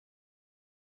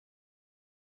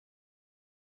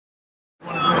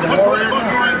Warrior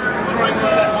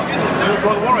now. You're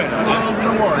drawing the Warrior now? I'm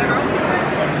the Warrior.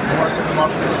 And it's working them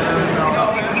up.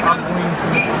 I'm gleaning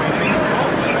some information.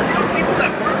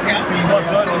 Being the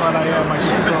asshole that I am, I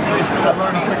should still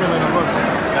learn quicker than a book.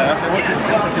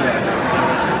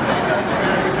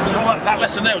 That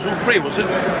lesson there was all free, was it? No.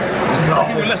 I'll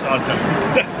give you a lesson, I'll do.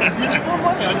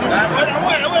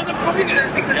 Where the fuck is it?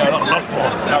 Yeah, not lost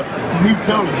one. Me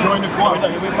too, join the club.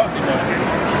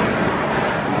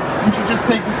 You should just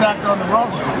take this act on the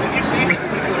road.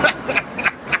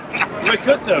 We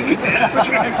could do.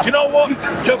 Do you know what?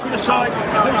 Joking aside,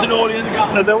 if there was an audience,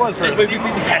 No, there was. we'd be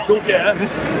heckled, yeah.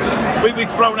 We'd be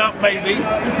thrown out, maybe.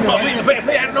 But if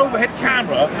they had an overhead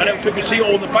camera and it could see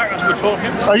all the back as we're talking.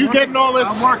 Are you getting all this?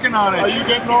 I'm working on it. Are you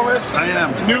getting all this? I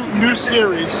am. New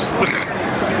series.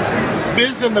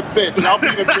 Biz and the bitch. I'll be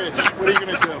the bitch. What are you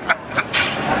gonna do?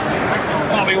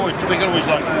 Oh, we can always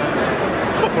like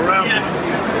flip around.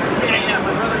 Yeah,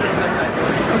 my brother does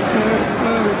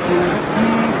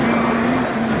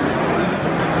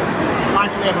I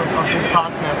actually have a big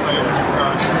podcast. I do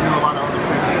a lot of other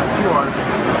things. A few artists.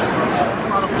 A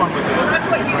lot of fun with it. Well, that's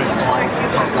what he looks like. He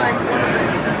looks like.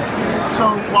 So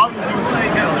while you're doing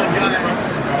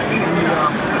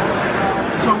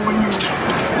so when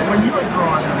you were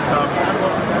drawing and stuff,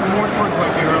 more towards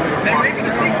like the earlier They're making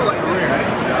a sequel of career.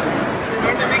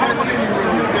 how much were you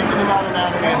really thinking about it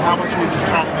and how much were you just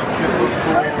trying to make shit look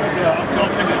cool? Yeah, I'm not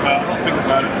thinking about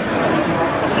it.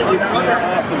 I certainly did that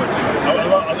afterwards.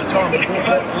 At the time, I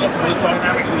looked at the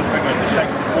dynamics of the figure, the shape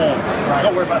of the form.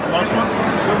 Don't worry about the muscles.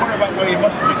 Don't worry about where your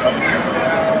muscles are going.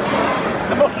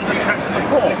 The muscles are attached to the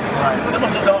form. The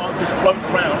muscles aren't just floating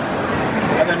around.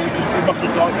 And then the muscles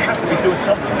have to be doing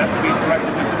something. They have to be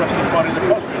interacting with the rest of the body of the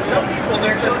costume. So, Well,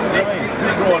 they're just.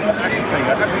 you draw an action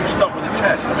figure. How can you start with the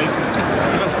chest? I mean,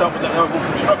 you're going to start with the overall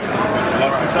construction.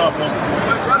 Like, for example,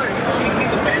 My brother,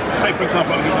 he's a fan. say for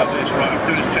example, I was like this, right? I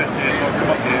do this chest here, so I come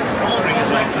up here, bring it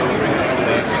down, so I bring it over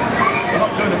there. I'm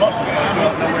not doing the muscle, I'm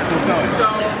not know where it's all going. So,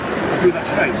 I do that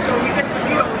shape. so he gets to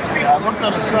meet all these people. I looked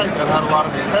at a site that had a lot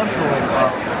of pencil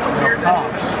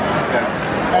comps.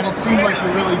 And it seemed like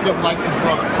you really did like to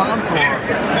draw the contour,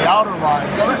 the outer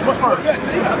lines. Well, that's what's first.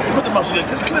 Yeah, put the muscle in,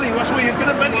 because clearly that's where you're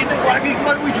going to make it. You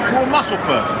might reach draw muscle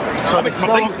first. So I mean,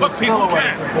 the but people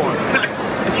silhouette is can. important.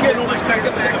 If you get all this back,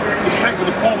 get the shape of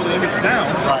the form of the image down,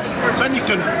 Right. then you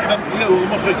can, the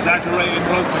muscle exaggerate and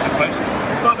all over the place.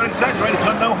 But they're exaggerated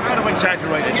because I know how to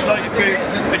exaggerate it. It's like if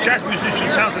a jazz musician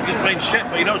sounds like he's playing shit,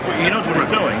 but he knows what he's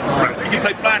doing. Right. He can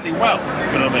play badly well.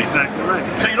 You know what I mean? Exactly right.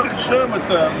 So you're not concerned with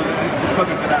the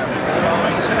looking at that. That's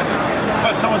what you said.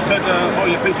 But someone said, "Oh,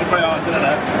 you're busy play art."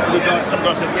 Some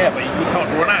guy said, "Yeah, but you can't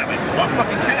draw an anime." Well, I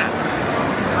fucking can.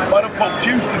 I don't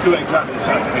choose to do exactly the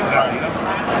same thing. You know?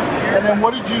 And then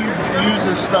what did you use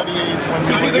as study aids when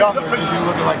you were younger? Did you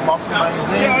look at like muscle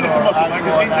magazines Yeah, I looked or at muscle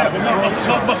actual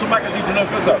magazines. Muscle magazines are no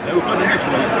good though. They were good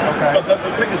initially. Okay. But the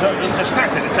figures are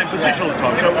stacked in the same position all the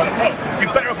time. So it's a problem.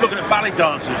 You're better off looking at ballet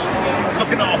dancers,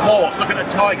 looking at a horse, looking at a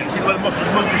tiger, see where the muscles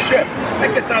move the ship. They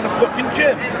get down the fucking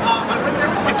gym.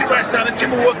 Get your ass down the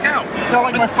gym and work out. You sound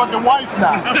like my fucking wife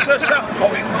now.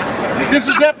 This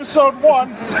is episode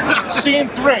 1, scene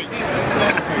 3.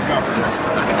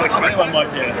 It's like anyone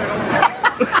might get.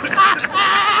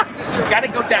 You gotta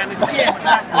go down to the gym and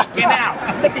start working out.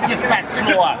 Look at your fat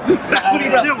slower.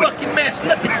 You're a fucking mess.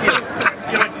 Look at you.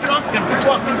 You're a drunken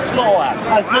fucking slower.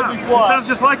 I said before. Sounds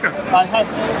just like her. I have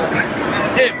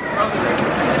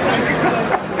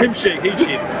Him she, he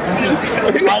she.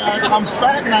 I'm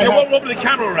fat and I You have... won't the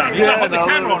camera around. You don't put the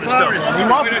camera on and stuff. He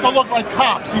wants it to look like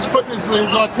cops. He's putting his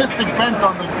autistic bent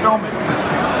on the filming.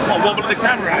 Well, wobbling the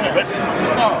camera around. It's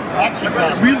not. Actually,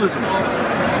 It's realism.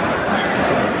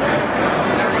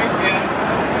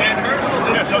 And Herschel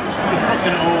did. Yeah, so just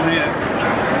looking at all here.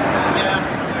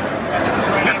 This is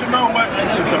right. You have to know where to do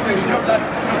something.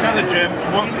 He's at the gym,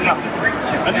 working out.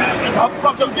 I'm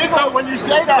fucking giggle when you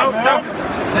say that, man.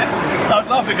 I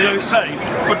love it, you know what I'm saying,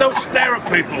 but don't stare at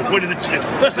people when you're the gym.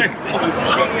 Let's say,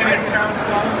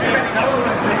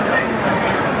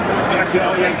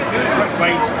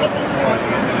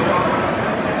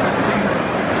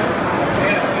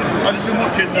 I've just been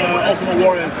watching Ultimate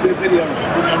Warrior videos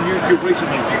on YouTube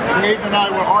recently. Dave and I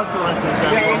were art directors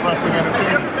at World Wrestling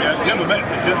Entertainment. Yeah, you never met him,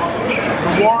 did you?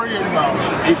 The Warrior, no.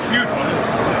 He's huge.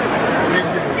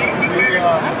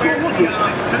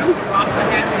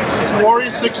 Warrior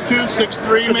 6'2",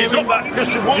 6'3", maybe? He's not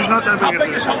that, how big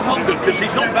is Hulk Hogan? Because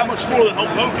he's not that much smaller than Hulk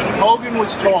Hogan. Hogan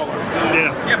was taller.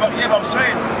 Yeah, but I'm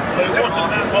saying there wasn't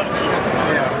that much.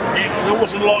 There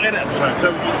wasn't a lot in it. I'm saying. So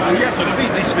yeah, so he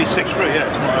needs to be 6'3". Yeah.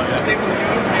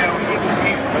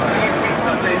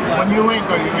 When you ink,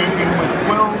 are you inking with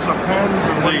quills or pens?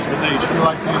 Or With these. You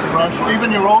like to use brush? Even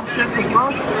your old shit with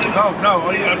brush? No,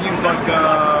 I use like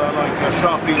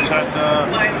Sharpies and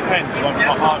pens, like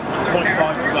hard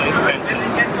 0.5 blade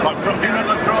pens. Like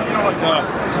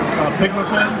Pigment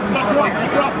pens and stuff like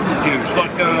that? juice,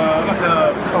 like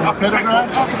a truck pen.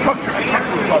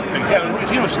 Yeah,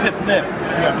 it's, you know, a stiff nib.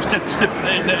 Yeah. Stiff,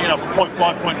 you know,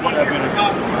 0.5, point whatever.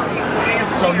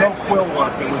 So no quill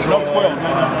work, it was No all... quill,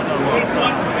 no.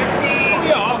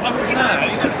 Yeah, I mean, nah,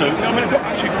 you could do. I mean,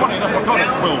 actually, funny enough, I've got a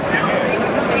quill.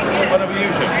 I never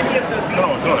use it.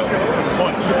 No, I got it.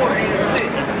 Fine.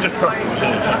 Just trust me.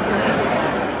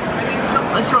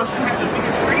 I trust you.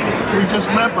 We just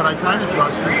met, but I kind of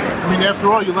trust you. I mean,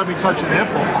 after all, you let me touch your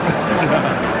nipple.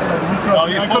 No,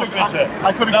 you forced me into it.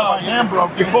 I couldn't get my hand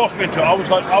broken. You forced me into it. I was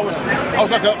like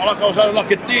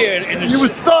a deer in the. You were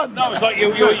stunned. No, it's like I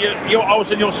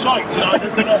was in your sights. You know,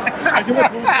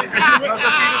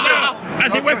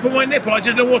 as he went for my nipple, I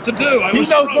just didn't know what to do. He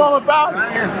knows all about it.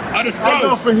 I just I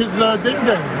go froze. for his ding ding. You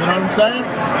know what I'm saying?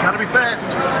 Gotta be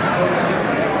fast.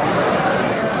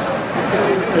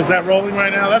 Is that rolling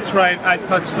right now? That's right. I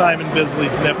touched Simon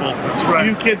Bisley's nipple. That's right.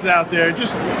 You kids out there,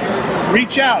 just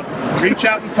reach out. Reach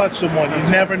out and touch someone. You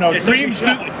never know. Yeah, Dreams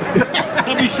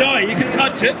don't be shy. You can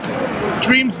touch it.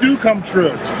 dreams do come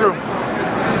true. It's true.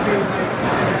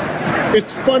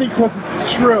 It's funny because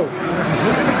it's true.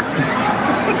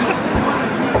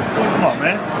 Come on,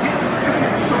 man.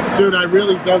 Dude, I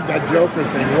really dug that Joker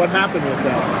thing. What happened with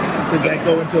that? Did that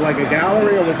go into like a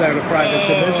gallery, or was that a private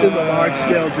commission, the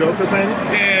large-scale Joker thing?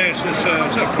 Yeah, it's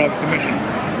a private commission.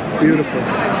 Beautiful.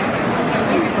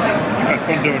 That's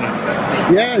fun doing it.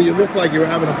 Yeah, you look like you were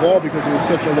having a ball because it was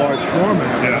such a large format.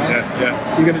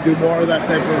 Yeah. You're going to do more of that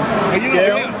type of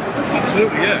scale?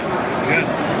 Absolutely, yeah.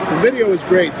 The video was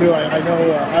great too. I know,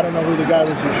 I don't know who the guy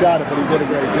was who shot it, but he did a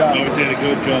great job. Oh, he did a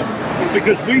good job.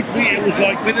 Because it was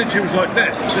like, it was like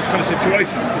this kind of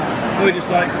situation. We were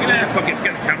just like, fucking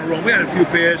get the camera roll. We had a few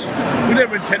beers. We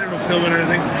never intended on filming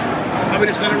anything. And we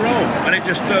just let it roll. And it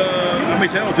just, I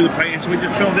do the painting, so we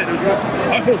just filmed it. I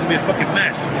thought it was going to be a fucking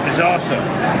mess, disaster.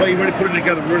 But you really put it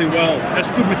together really well. There's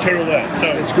good material there.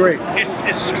 So it's great. It's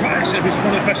classic. It's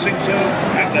one of the best things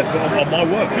out there on my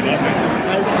work, you know what I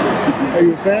mean? Are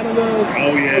you a fan of the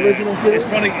original series?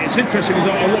 It's funny, it's interesting because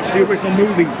I watched the original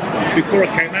movie before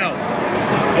it came out.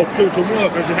 I was doing some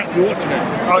work and I just happened to be watching it.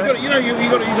 You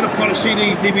got a pile of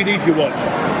CD, DVDs you watch.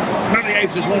 Apparently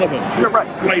Apes is one of them. You're right.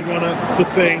 Blade Runner, The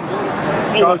Thing,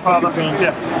 all those Godfather. films.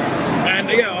 Yeah. And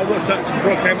I watched that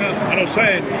before it came out. And I was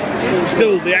saying,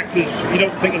 still the actors, you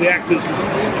don't think of the actors,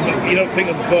 you don't think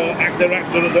of their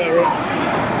actor of their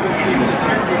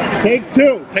Take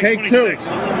two. Take 26.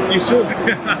 two. You saw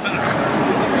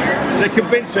they're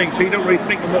convincing, so you don't really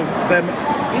think of them.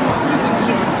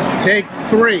 Take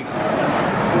three.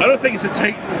 I don't think it's a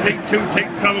take two, take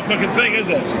kind of fucking thing, is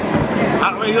it?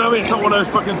 I mean, you know what I mean? It's not one of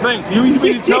those fucking things. You mean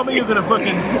to tell me you're gonna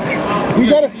fucking... You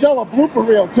gotta sell a blooper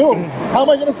reel too. How am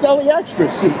I gonna sell the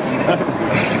extras?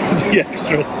 The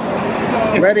extras.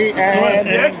 Ready and...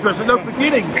 The extras are no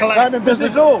beginnings. Simon This Bisley.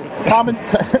 is all.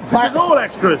 This This is all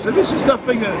extras. And this is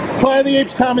something that... Planet of the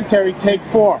Apes commentary, take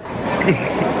 4.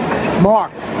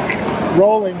 Mark.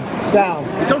 Rolling sound.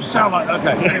 It don't sound like...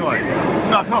 Okay, anyway.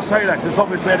 No, I can't say that because it's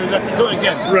obviously... Do it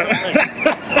again.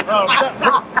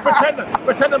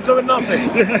 Pretend I'm doing nothing.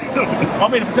 I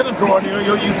mean, pretend I'm drawing,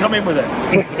 you come in with it.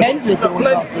 Pretend you're doing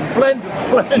nothing. Blend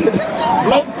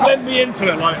me into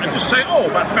it, like, and just say, oh,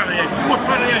 about Planet of the Apes. What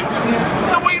Planet of the Apes?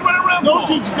 No, what are you running around Don't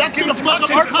for? teach. That's Give gonna me fuck up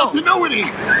some our context. continuity.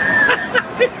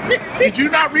 Did you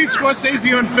not read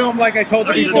Scorsese on film like I told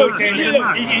you before we came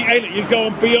in? You're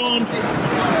going beyond.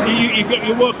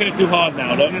 You're working it too hard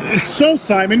now, look. So,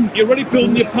 Simon, You're already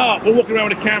building your part. We're walking around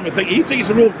with a camera thinking, you think it's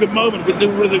a real good moment, we're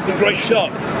doing the great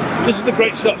shot. This is the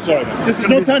great shot, sorry, man. this is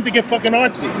no time to get fucking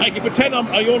artsy. Hey, you pretend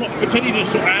pretend you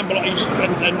just sort of amble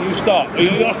and you start. Are you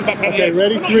asking about Planet Okay, of the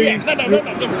ready? Apes? Three. No.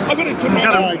 I've got it to my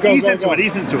All right, go, He's go, into go. it.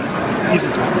 He's into it. He's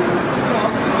into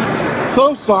it.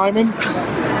 So, Simon,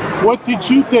 what did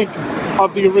you think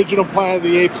of the original Planet of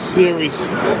the Apes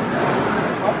series?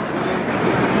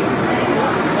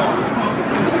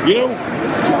 You know,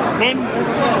 when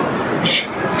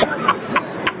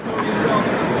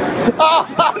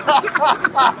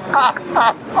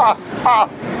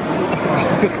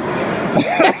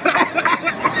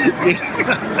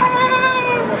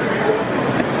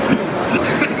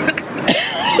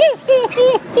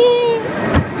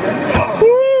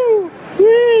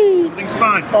Everything's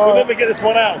fine. we'll never get this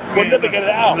one out. We'll never get it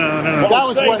out. No. What That I was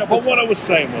was saying, what- but what I was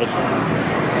saying was,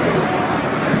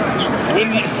 When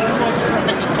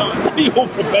you're all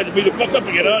prepared to be the fuck up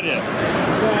again, aren't you?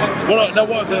 Well, no,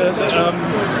 what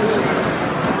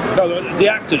the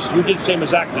actors, you didn't see them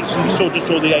as actors. You just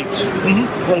saw the apes.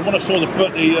 Well, when I saw was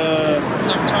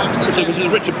it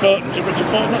Richard Burton? Was it Richard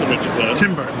Burton? Not the Richard Burton.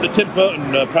 Tim Burton. The Tim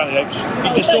Burton Planet Apes.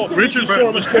 You just saw Richard saw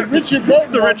them as Richard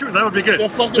Burton. That would be good. They're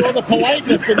fucking all the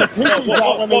politeness and the pinkies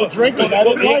out when they were drinking. I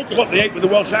didn't like it. What, the ape with the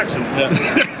Welsh accent? Yeah.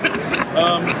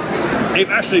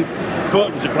 Actually,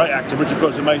 Burton was a great actor. Richard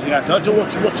Burton's an amazing actor. I do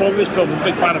watch all of his films. I'm a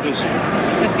big fan of his.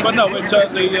 But no, it's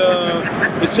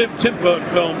the Tim Burton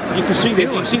film. You can see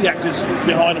the actors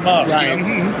behind the mask. Right. You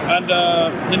know? And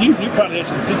the new Planet Apes,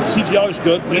 the CGI is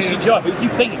good, but it's CGI. But you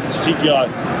keep thinking it's CGI.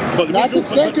 But Not the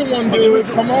second one, dude.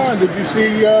 Come on. Did you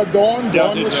see Dawn?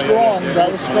 Dawn was strong.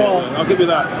 That was strong. I'll give you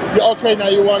that. Yeah, okay, now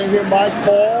you want to hear my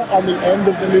call on the end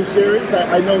of the new series?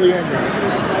 I know the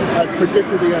ending. I've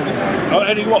predicted the ending.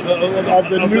 Ending what? Of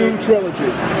the new trilogy.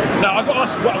 Now, I've got to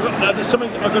ask, there's something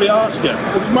I've got to ask you.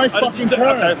 It's my fucking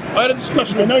turn. Okay, I had a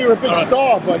discussion. I know you're a big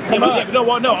star, but come on.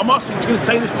 No, I'm asking, going to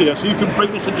say this to you so you can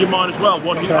bring this into your mind as well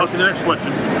while you ask the next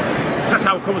question. That's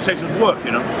how conversations work,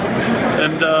 you know.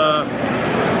 And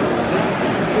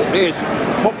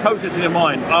what poses in your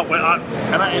mind, and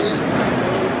that is,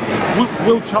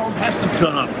 will Charlton Heston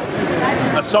turn up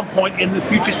at some point in the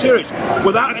future series?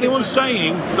 Without anyone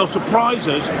saying, they'll surprise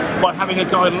us by having a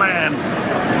guy land.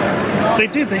 They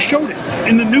did. They showed it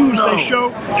in the news. No. They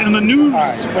show in the news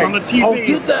on the TV. Oh,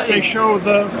 did they? They show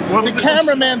the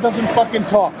cameraman doesn't fucking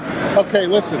talk. Okay,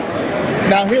 listen.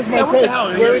 Now here's my take.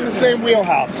 We're in the same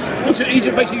wheelhouse. He's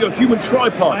basically a human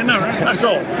tripod. I know, right? That's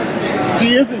all.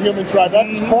 He is a human tribe.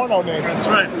 That's his porno name. That's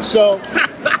right. So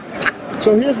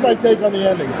here's my take on the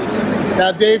ending.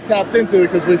 Now Dave tapped into it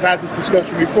because we've had this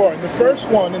discussion before. In the first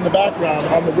one, in the background,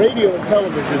 on the radio and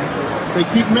television, they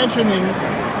keep mentioning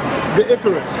the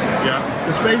Icarus,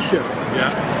 the spaceship.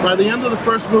 Yeah. By the end of the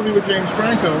first movie with James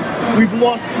Franco, we've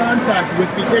lost contact with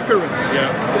the Icarus.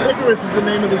 Yeah. The Icarus is the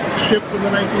name of the ship from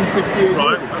the 1968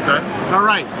 Right, movie. okay. All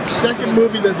right. Second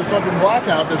movie, there's a fucking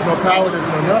blackout. There's no power. There's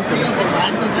no nothing. The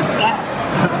line doesn't stop.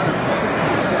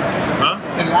 Huh?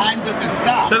 The line doesn't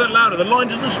stop. Say that louder. The line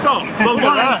doesn't stop. The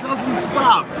line doesn't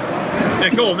stop. Yeah,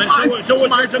 go on then. So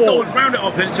go on, round it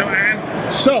off then.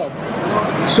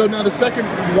 So now the second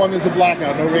one is a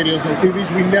blackout. No radios, no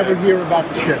TVs. We never hear about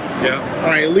the ship. Yeah. All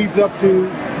right. It leads up to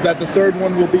that the third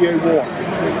one will be a war.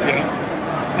 Yeah.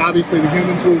 Obviously, the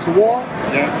humans lose the war.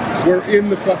 Yeah. We're in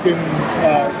the fucking,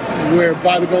 we're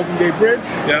by the Golden Gate Bridge.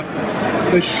 Yeah.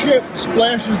 The ship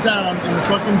splashes down in the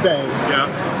fucking bay. Yeah.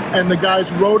 And the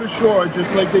guys rowed ashore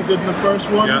just like they did in the first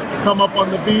one. Yeah. Come up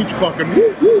on the beach, fucking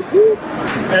woo, woo, woo.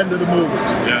 End of the movie.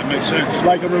 Yeah, it makes sense.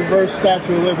 Like a reverse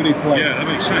Statue of Liberty play. Yeah, that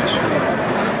makes sense.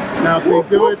 Now, if they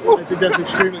do it, I think that's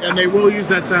extremely... And they will use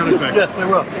that sound effect. Yes, they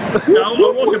will. No,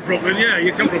 I was in Brooklyn. Yeah,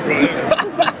 you come from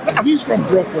Brooklyn. He's from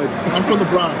Brooklyn. I'm from the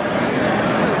Bronx.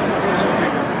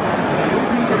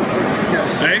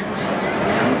 Hey?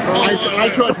 I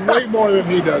charge way more than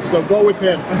he does, so go with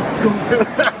him.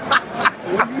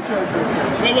 What do you charge for this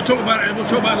guy? Well, we'll talk about it. We'll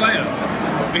talk about it later.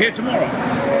 We're here tomorrow.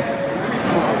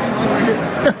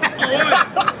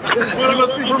 Well,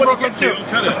 must be from Brooklyn too. I'll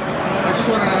tell you. I just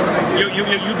want to have an idea. You'll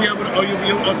be able to.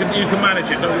 You can manage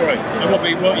it. Don't worry. I won't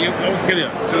be. I won't kill you.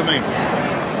 You know what I mean?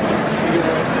 You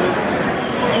get an estimate?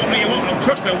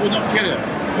 Trust me, I will not kill you.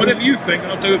 Whatever you think,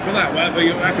 I'll do it for that. Whatever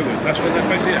you're happy with. That's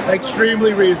basically it.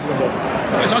 Extremely reasonable.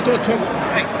 Yes, I thought talk.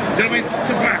 Hey, do you know what I mean?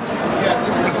 Come back. Yeah,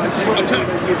 this is I'll tell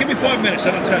you. Give me 5 minutes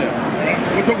and I'll tell you. All right?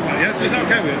 We'll talk about it. Yeah, is that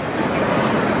okay with you?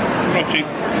 Not cheap.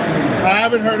 I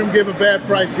haven't heard him give a bad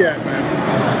price yet, man.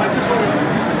 I just want to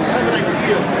have an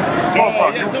idea.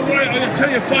 Oh, yeah, don't worry. I'm going to tell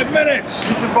you in 5 minutes.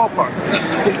 It's a ballpark.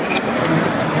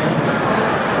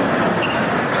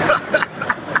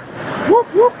 Whoop,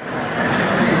 whoop.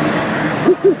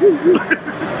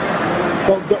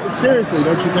 Well, seriously,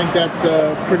 don't you think that's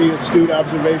a pretty astute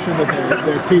observation that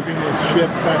they're keeping this ship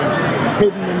kind of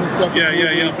hidden in the second movie?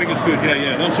 Yeah. I think it's good.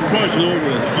 Yeah. I'm surprised at all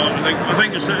with it. I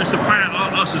think it's the fan,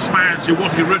 us as fans who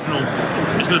watch the original.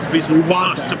 It's going to be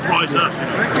surprise us. You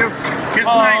know? Thank you. Kiss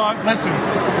nice. Listen,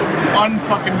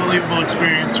 unfucking believable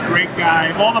experience. Great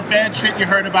guy. All the bad shit you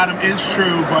heard about him is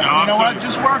true, but you know what?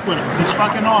 Just work with him. He's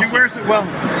fucking awesome. He wears it well.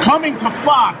 Coming to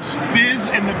Fox, Biz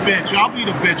and the Bitch. I'll be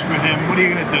the bitch for him. What are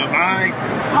you gonna do? Bye.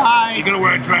 Bye. You're going to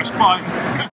wear a dress.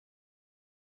 Bye.